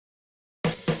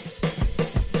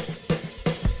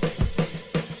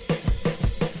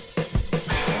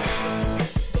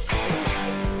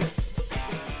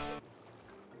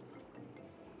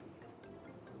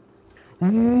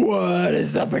What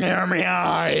is up in here, me?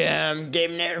 I am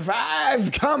Inator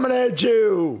 5 coming at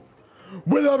you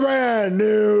with a brand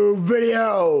new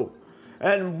video.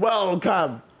 And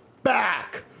welcome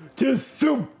back to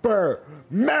Super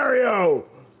Mario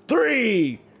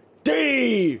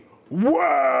 3D World.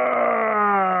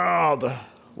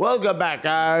 Welcome back,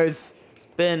 guys. It's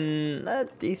been a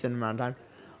decent amount of time.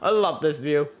 I love this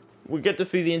view. We get to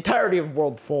see the entirety of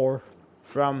World 4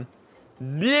 from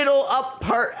little up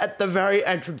part at the very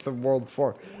entrance of World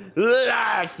 4.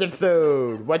 Last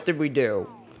episode, what did we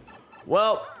do?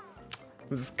 Well, it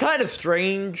was kind of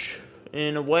strange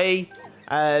in a way,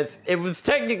 as it was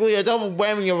technically a double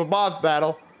whammy of a boss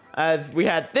battle, as we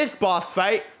had this boss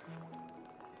fight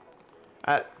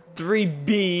at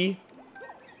 3B,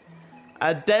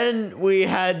 and then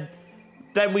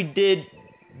we did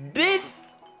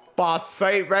this boss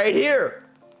fight right here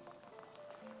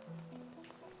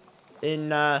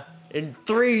in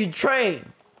 3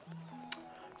 Train.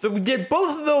 So we did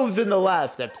both of those in the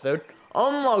last episode.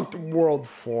 Unlocked World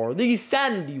 4, the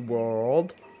Sandy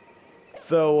World.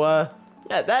 So,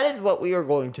 yeah, that is what we are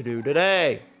going to do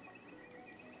today.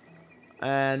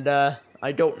 And,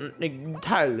 I don't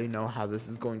entirely know how this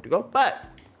is going to go, but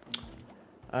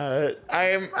I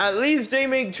am at least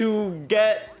aiming to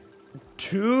get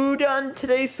 2 done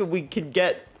today so we can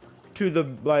get to the,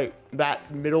 like,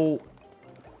 that middle.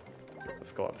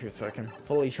 Let's go up here so I can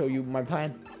fully show you my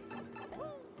plan.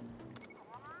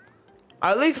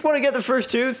 I at least want to get the first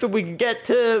 2 so we can get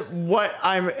to what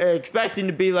I'm expecting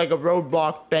to be like a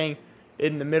roadblock thing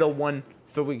in the middle one,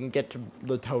 so we can get to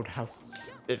the Toad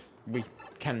House, if we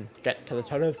can get to the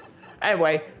Toad House.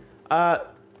 Anyway,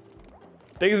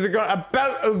 things are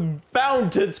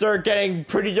bound to start getting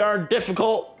pretty darn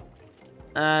difficult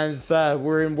as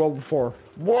we're in World 4.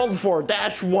 World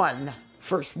 4-1.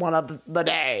 First one of the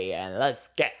day, and let's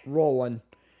get rolling.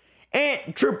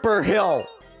 Ant Trooper Hill.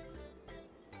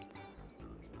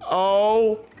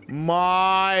 Oh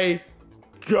my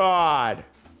god.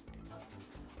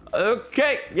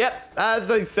 Okay, yep, as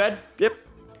I said, yep.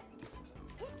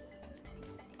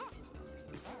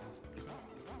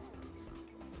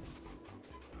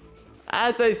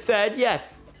 As I said,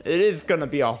 yes, it is gonna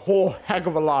be a whole heck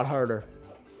of a lot harder.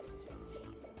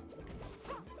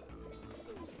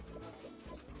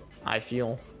 I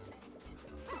feel.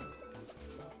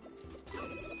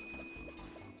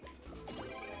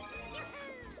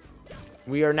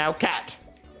 We are now cat.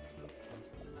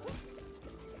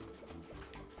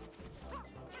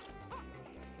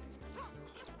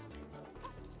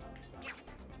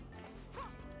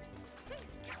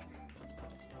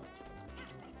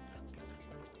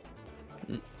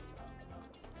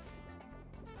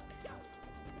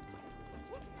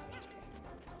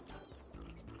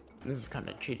 This is kind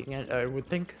of cheating, I would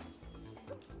think.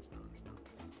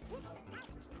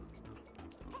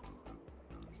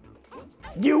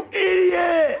 You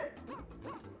idiot!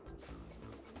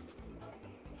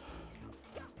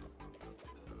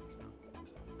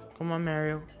 Come on,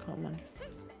 Mario. Come on.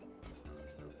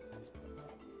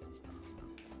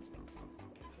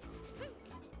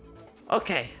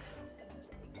 Okay.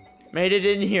 Made it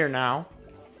in here now.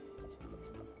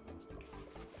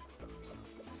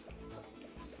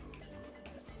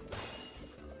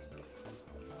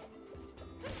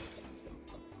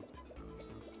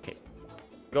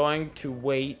 Going to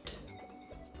wait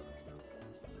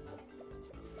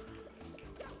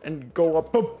and go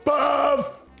up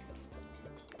above.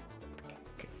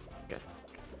 Okay, guess.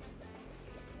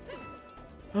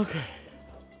 Okay.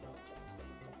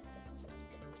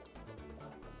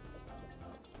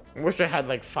 I wish I had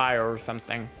like fire or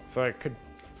something so I could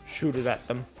shoot it at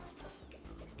them,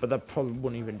 but that probably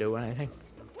wouldn't even do anything.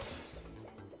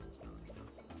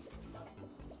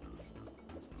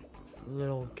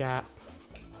 Little gap.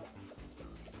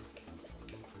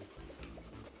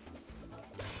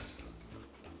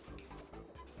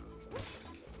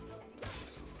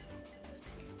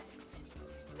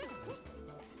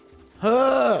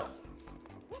 Huh.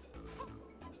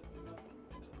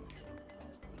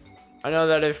 I know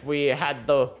that if we had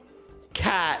the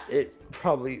cat, it'd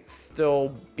probably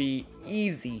still be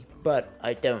easy, but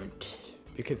I don't,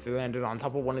 because we landed on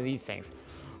top of one of these things.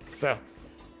 So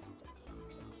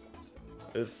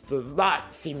this does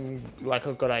not seem like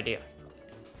a good idea.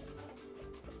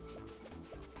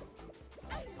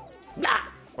 Nah!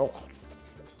 Oh god.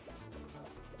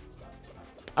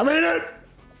 I'm in it!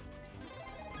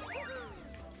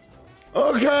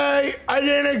 Okay, I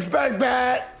didn't expect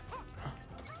that.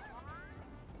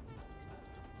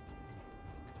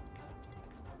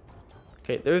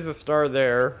 Okay, there's a star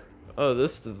there. Oh,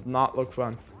 this does not look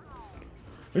fun.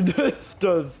 This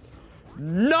does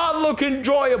not look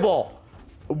enjoyable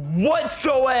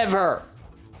whatsoever.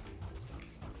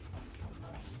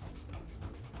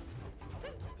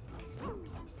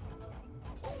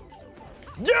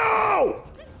 Yo!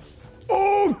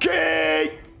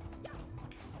 Okay!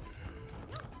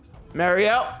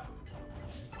 Mario?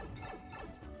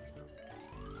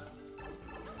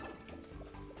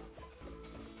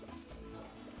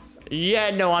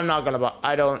 Yeah, no, I'm not gonna.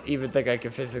 I don't even think I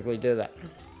can physically do that.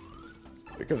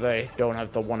 Because I don't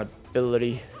have the one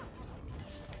ability.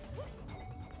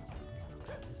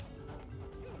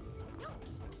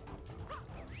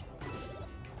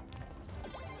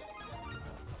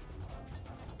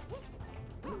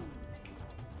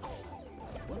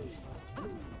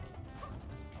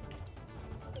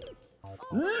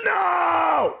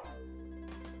 No!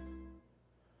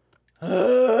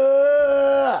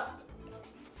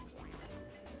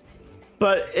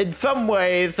 But in some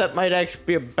ways, that might actually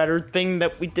be a better thing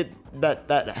that we did,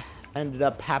 that ended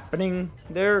up happening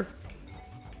there.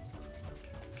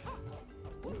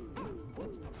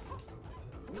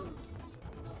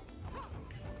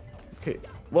 Okay,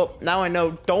 well, now I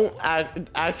know,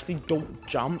 actually don't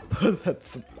jump.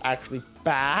 That's actually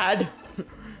bad.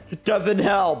 It doesn't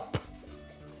help.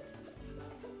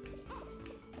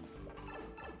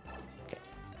 Okay,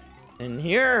 in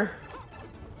here.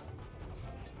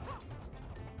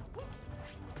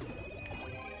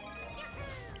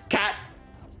 Cat.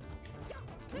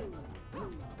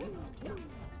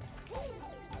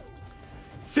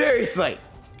 Seriously.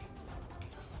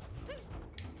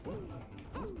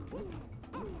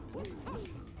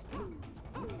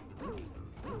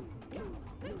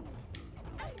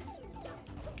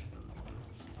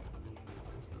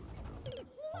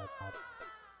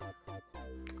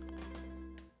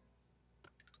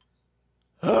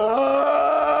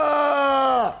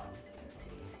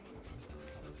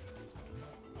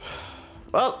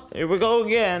 Well, here we go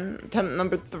again. Attempt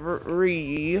number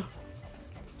 3.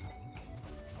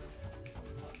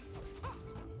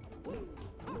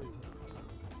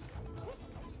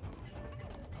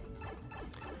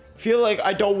 Feel like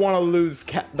I don't want to lose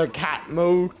the cat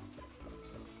mode.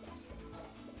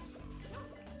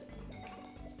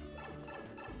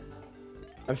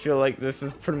 I feel like this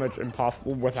is pretty much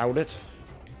impossible without it.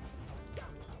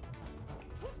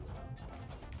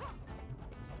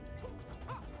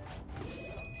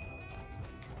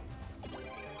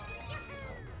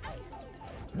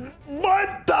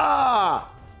 What the?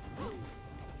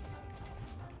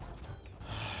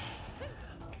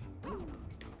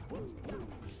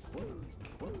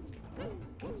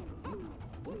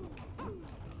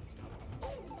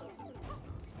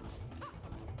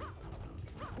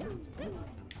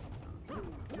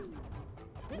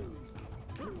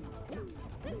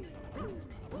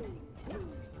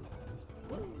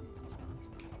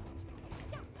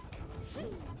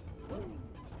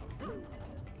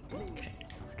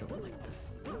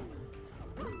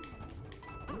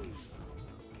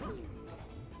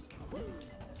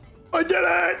 I did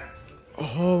it!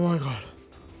 Oh my god.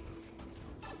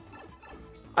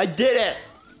 I did it!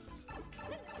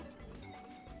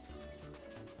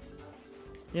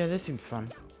 Yeah, this seems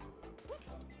fun.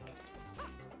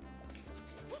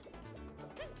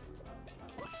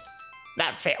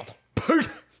 That failed.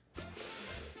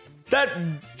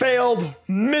 That failed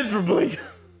miserably.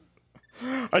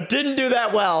 I didn't do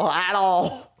that well at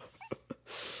all.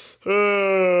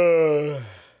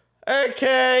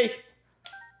 Okay.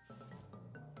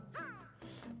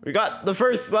 We got the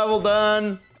first level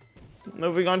done.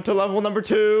 Moving on to level number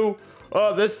 2.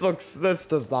 Oh, this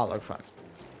does not look fun.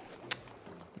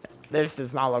 This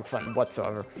does not look fun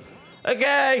whatsoever.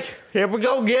 Okay, here we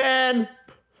go again.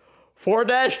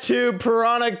 4-2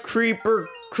 Piranha Creeper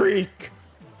Creek.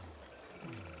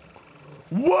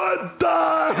 What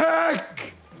the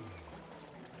heck?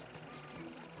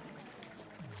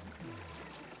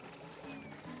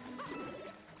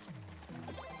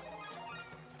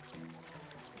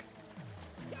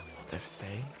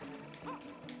 Devastating.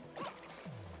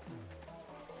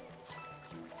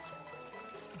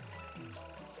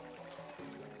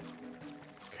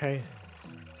 Okay.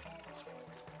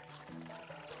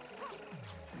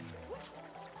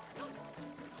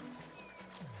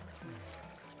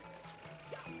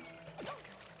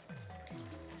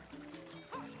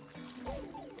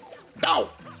 No!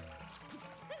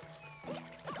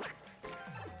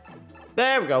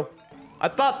 There we go. I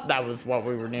thought that was what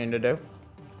we were needing to do.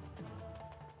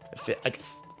 I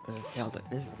just failed it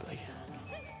miserably.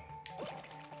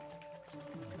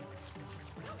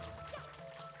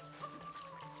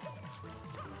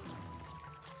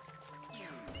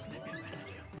 This may be a bad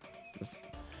idea.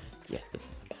 Yeah, this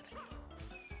is a bad idea.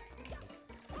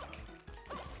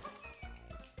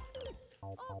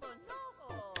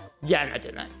 Yeah, I'm not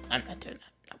doing that. I'm not doing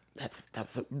that. No, that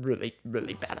was a really,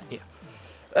 really bad idea.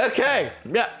 Okay,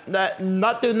 yeah,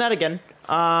 not doing that again.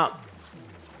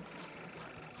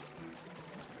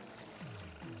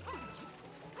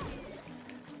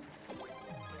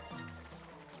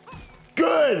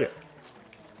 Good!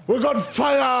 We're going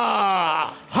fire!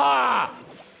 Ha!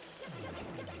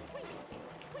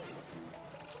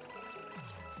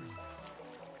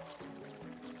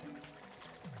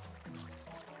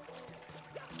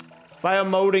 Fire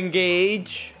mode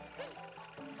engage.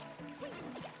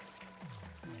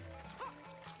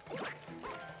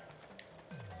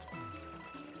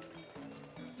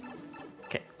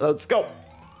 Okay, let's go.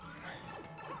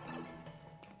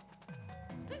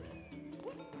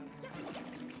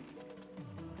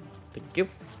 Thank you.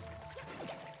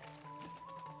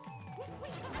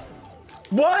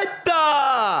 What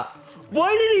the?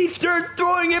 Why did he start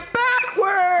throwing it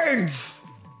backwards?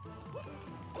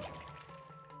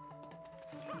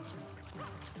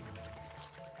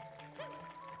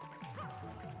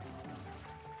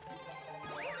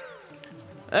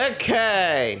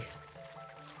 Okay.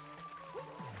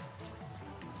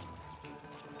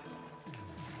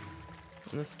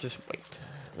 Let's just wait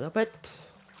a little bit.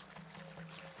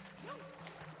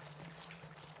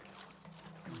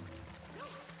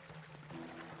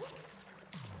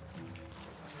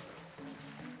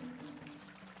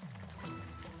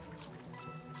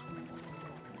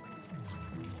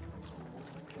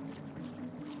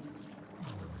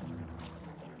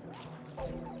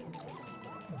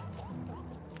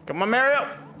 Come on, Mario!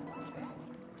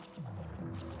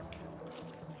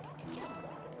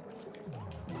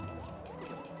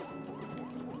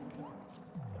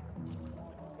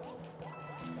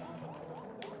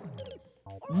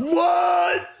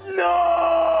 What?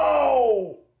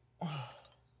 No!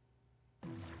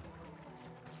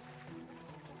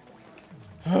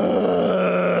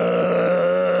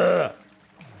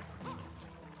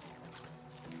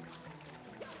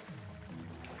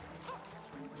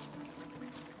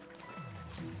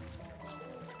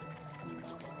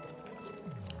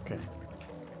 Okay.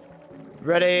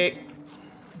 Ready?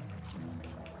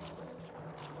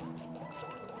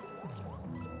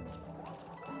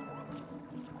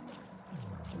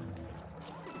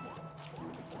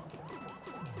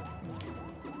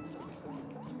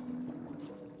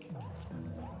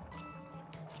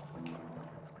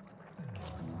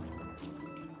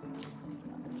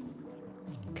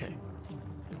 Okay.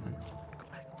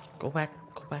 Go back,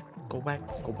 go back, go back,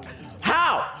 go back.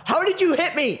 How? How did you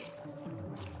hit me?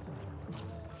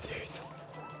 Seriously.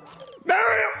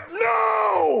 Mario,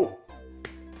 no!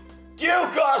 You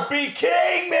gotta be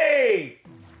kidding me!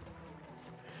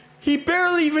 He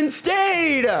barely even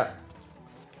stayed! I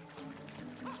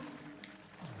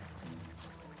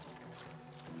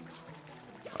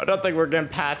don't think we're getting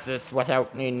past this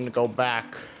without needing to go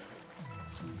back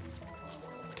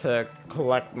to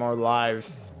collect more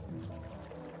lives.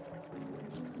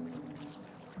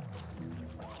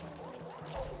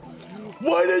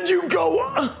 Why did you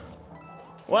go?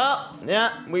 Well,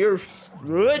 yeah, we are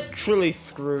literally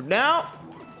screwed now.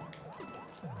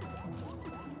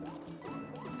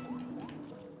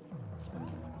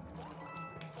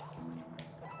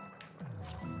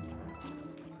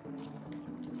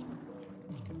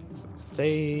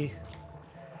 Stay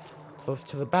close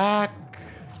to the back.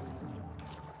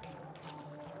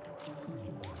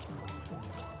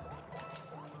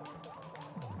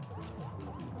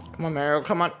 Come on, Mario,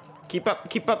 come on. Keep up,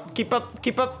 keep up, keep up,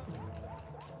 keep up.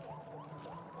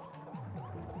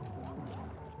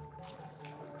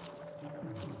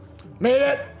 Made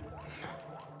it!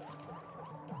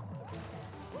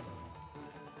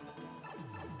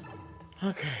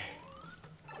 Okay.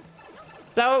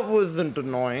 That wasn't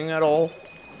annoying at all.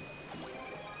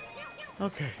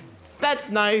 Okay. That's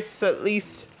nice, at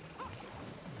least.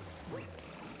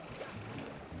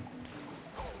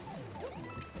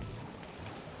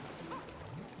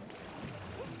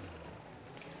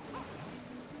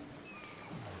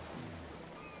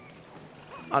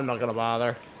 I'm not gonna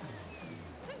bother.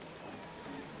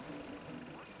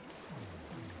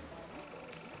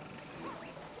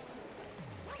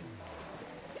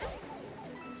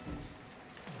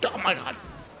 Oh my god.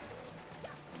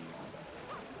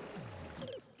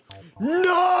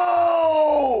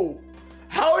 No!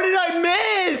 How did I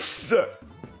miss?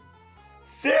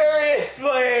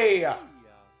 Seriously?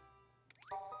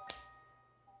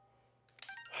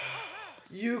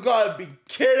 You gotta be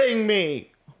kidding me.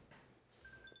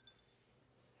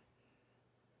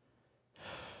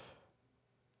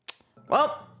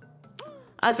 Well,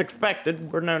 as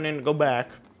expected, we're now need to go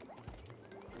back.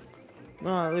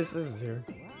 Well, at least this is here.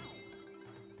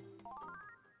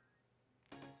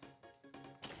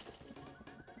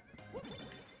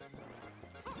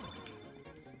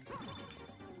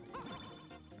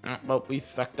 Well, we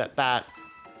sucked at that.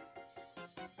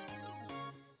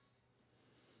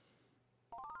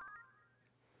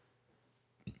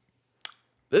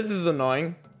 This is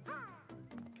annoying.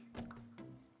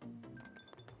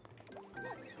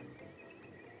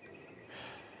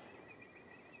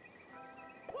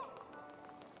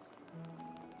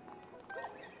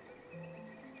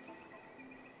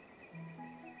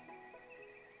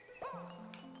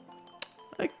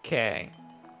 Okay.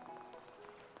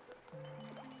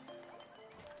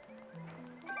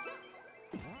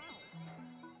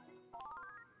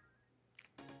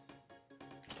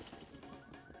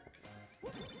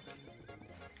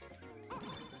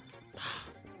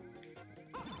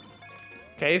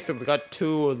 Okay, so we got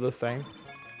 2 of the same.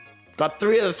 Got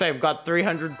 3 of the same. Got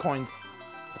 300 coins.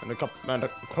 And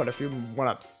quite a few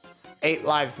 1-ups. 8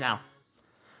 lives now.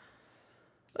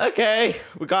 Okay,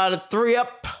 we got a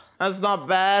 3-up. That's not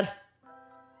bad.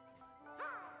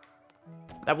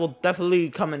 That will definitely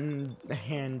come in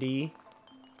handy.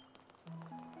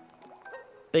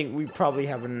 I think we probably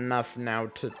have enough now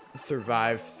to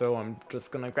survive, so I'm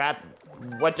just gonna grab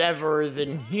whatever is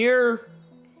in here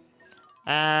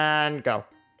and go.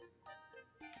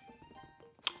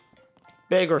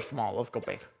 Big or small? Let's go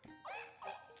big.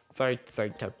 Sorry,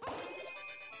 Toad.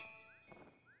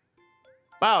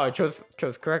 Wow, I chose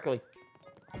correctly.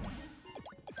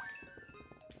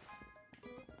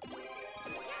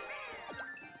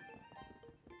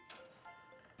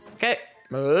 Okay,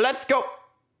 let's go.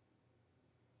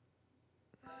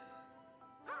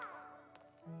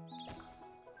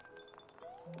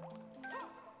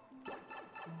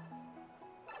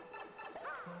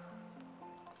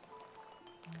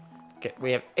 Okay,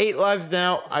 we have 8 lives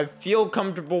now. I feel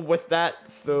comfortable with that,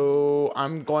 so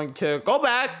I'm going to go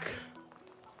back.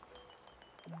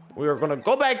 We are gonna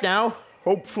go back now.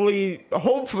 Hopefully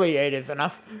 8 is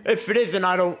enough. If it isn't,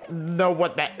 I don't know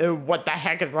what the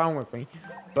heck is wrong with me.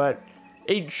 But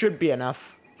 8 should be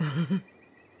enough.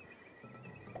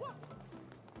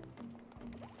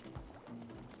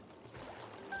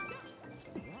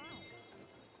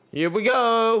 Here we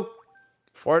go.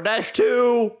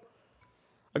 4-2.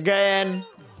 Again.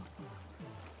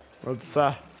 Let's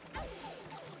oh,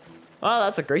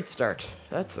 that's a great start.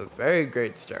 That's a very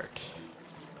great start.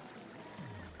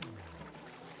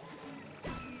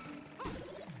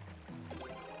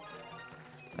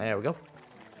 There we go.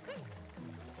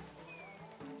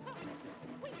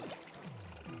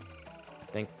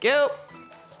 Thank you.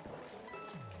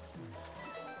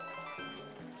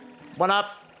 1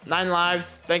 up, 9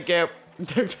 lives. Thank you.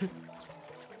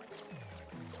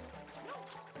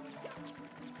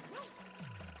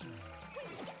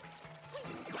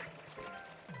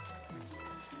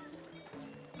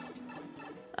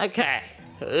 Okay,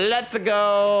 let's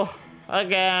go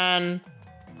again.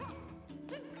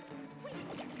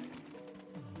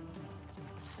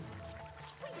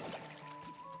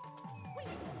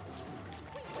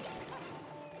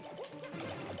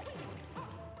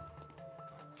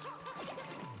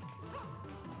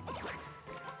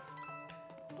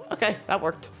 Okay, that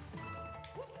worked.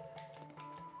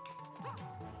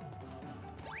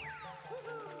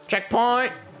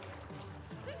 Checkpoint.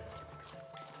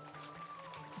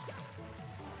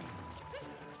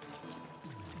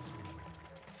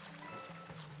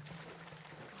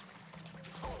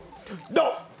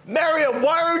 No, Mario,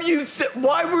 why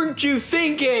weren't you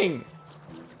sinking?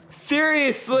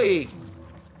 Seriously.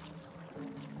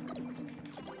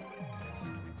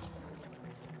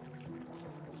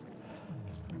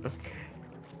 Okay.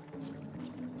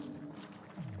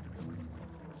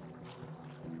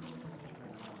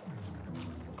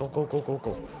 Go, go, go, go,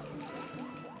 go.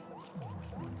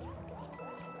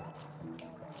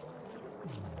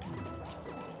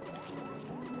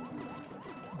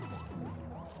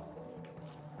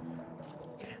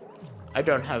 I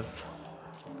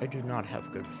do not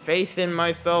have good faith in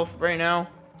myself right now.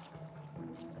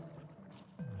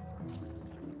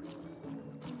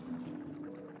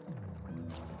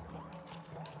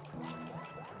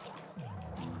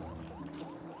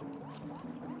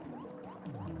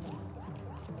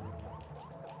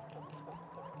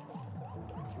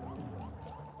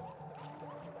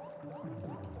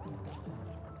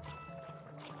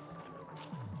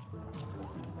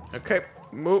 Okay,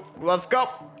 move, let's go.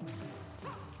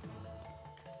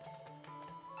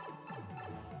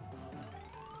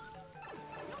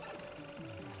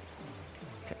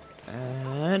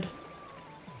 And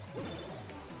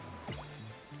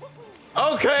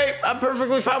okay, I'm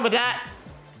perfectly fine with that.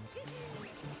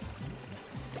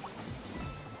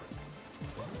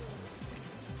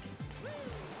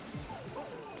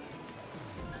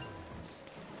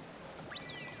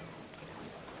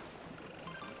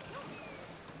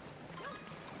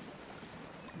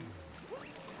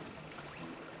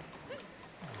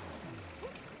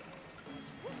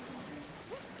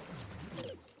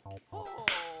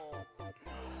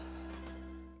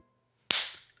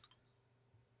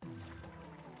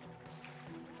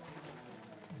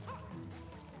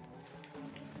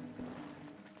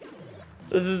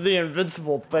 This is the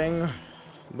invincible thing.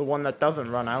 The one that doesn't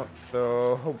run out,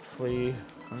 so hopefully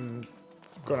I'm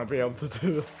gonna be able to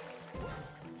do this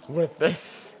with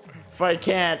this. If I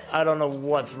can't, I don't know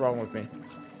what's wrong with me.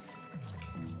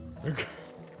 Okay.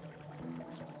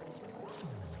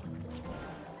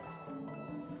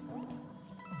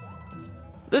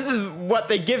 This is what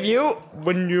they give you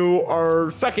when you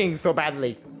are sucking so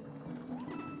badly.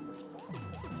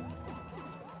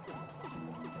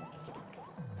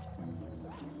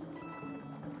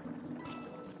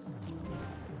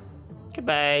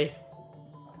 Goodbye.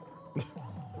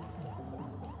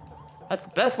 That's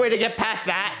the best way to get past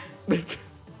that.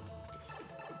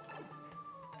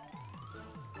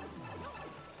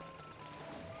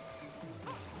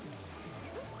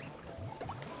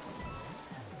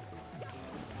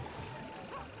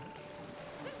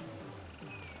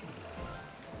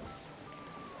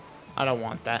 I don't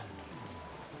want that.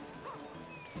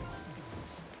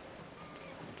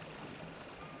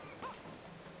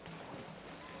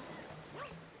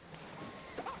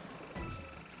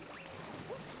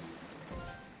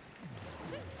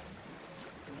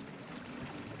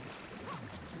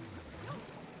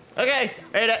 Okay,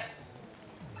 ate it.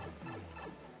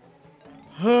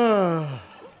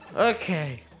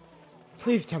 Okay.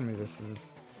 Please tell me this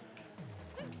is...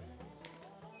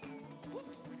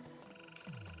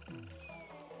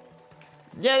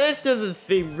 Yeah, this doesn't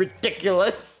seem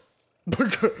ridiculous.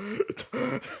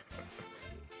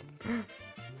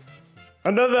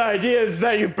 Another idea is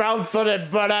that you bounce on it,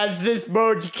 but as this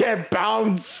mode, you can't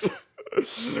bounce.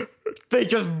 They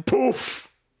just poof.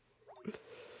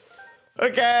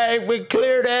 Okay, we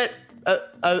cleared it.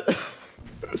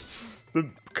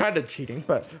 Kind of cheating,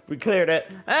 but we cleared it.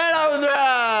 And I was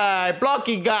right!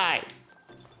 Blocky guy.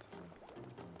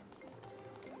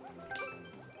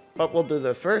 But we'll do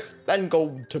this first, then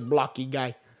go to blocky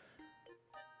guy.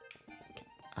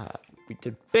 We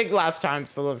did big last time,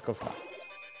 so let's go small.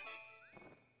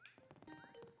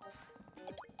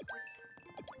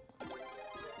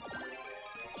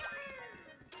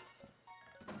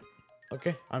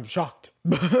 Okay, I'm shocked.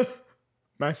 I'm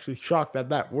actually shocked that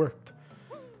that worked.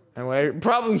 Anyway,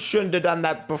 probably shouldn't have done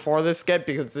that before this skip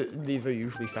because these are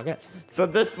usually second. So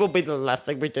this will be the last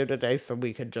thing we do today, so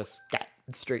we can just get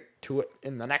straight to it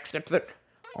in the next episode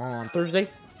on Thursday.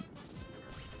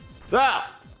 So,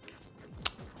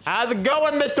 how's it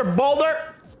going, Mr.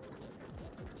 Boulder?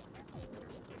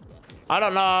 I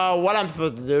don't know what I'm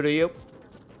supposed to do to you.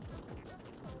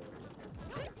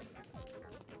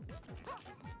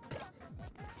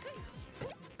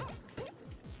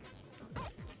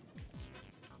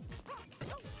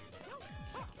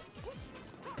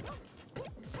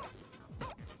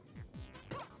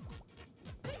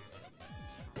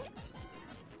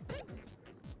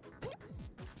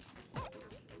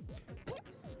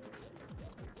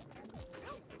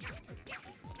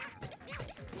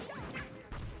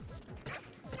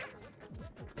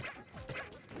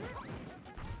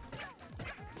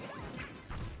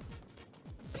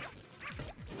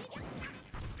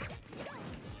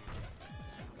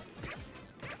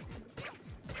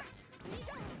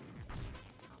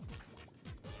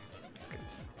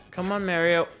 Come on,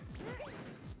 Mario.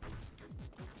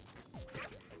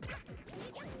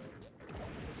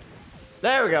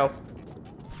 There we go.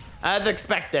 As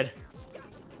expected.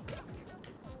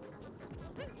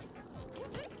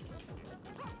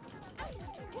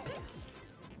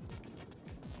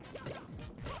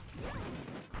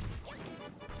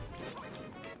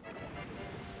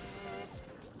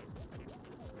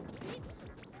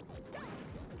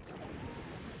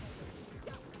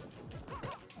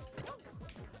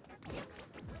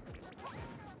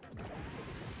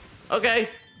 Okay.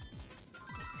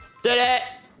 Did it.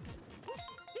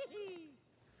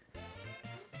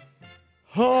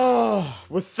 Oh,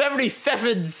 with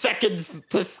 77 seconds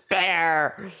to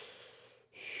spare.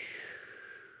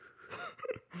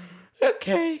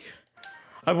 Okay.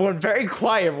 I went very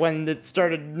quiet when it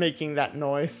started making that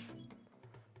noise.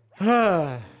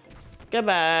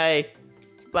 Goodbye.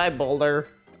 Bye, Boulder.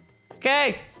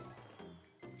 Okay.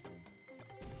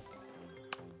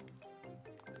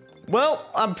 Well,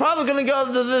 I'm probably gonna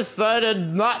go to this side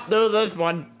and not do this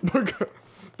one.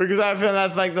 Because I feel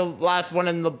that's like the last one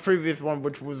and the previous one,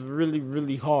 which was really,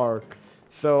 really hard.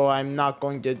 So I'm not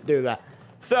going to do that.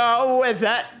 So with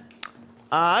that,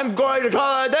 I'm going to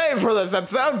call it a day for this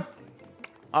episode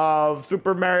of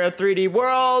Super Mario 3D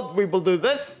World. We will do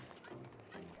this.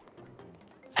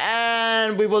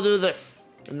 And we will do this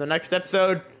in the next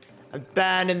episode. And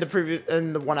then in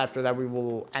the one after that, we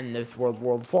will end this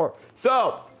World 4.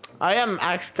 So I am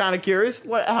actually kind of curious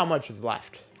how much is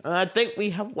left. And I think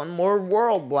we have one more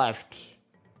world left.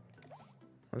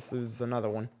 This is another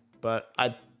one. But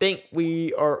I think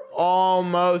we are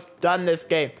almost done this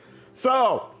game.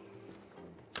 So,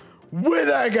 with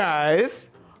that, guys,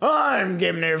 I'm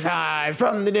Gamer5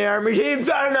 from the Army Team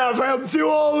signing off. I hope to see you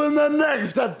all in the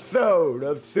next episode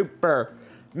of Super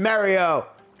Mario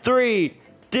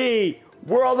 3D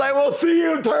World. I will see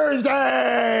you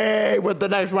Thursday with the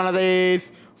next one of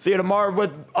these. See you tomorrow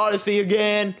with Odyssey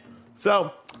again.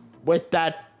 So, with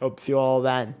that, hope to see you all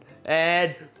then.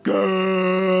 And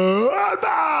goodbye!